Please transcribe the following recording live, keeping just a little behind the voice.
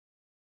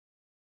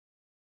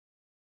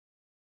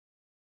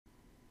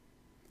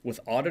With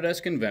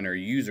Autodesk Inventor,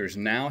 users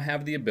now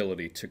have the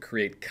ability to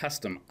create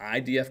custom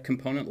IDF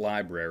component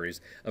libraries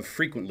of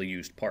frequently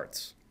used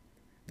parts.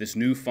 This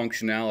new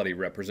functionality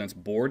represents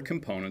board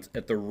components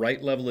at the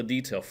right level of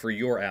detail for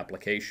your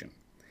application.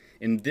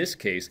 In this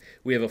case,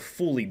 we have a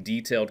fully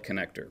detailed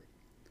connector.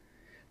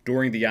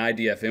 During the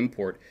IDF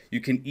import,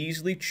 you can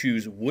easily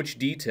choose which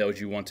details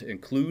you want to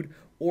include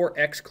or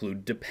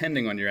exclude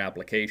depending on your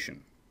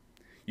application.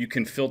 You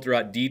can filter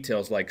out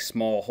details like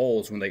small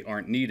holes when they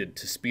aren't needed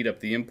to speed up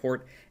the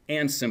import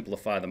and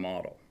simplify the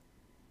model.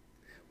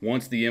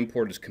 Once the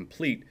import is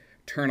complete,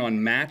 turn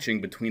on matching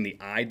between the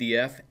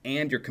IDF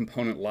and your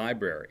component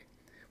library,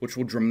 which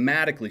will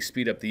dramatically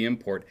speed up the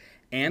import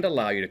and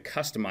allow you to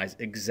customize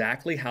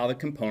exactly how the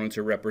components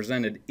are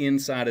represented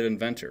inside of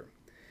Inventor.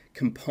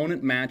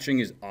 Component matching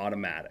is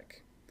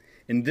automatic.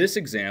 In this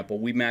example,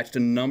 we matched a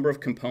number of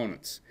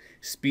components,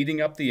 speeding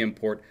up the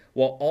import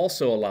while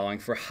also allowing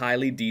for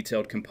highly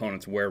detailed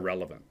components where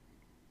relevant.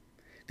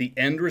 The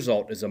end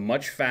result is a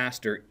much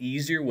faster,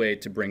 easier way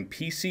to bring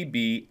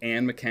PCB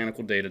and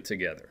mechanical data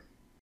together.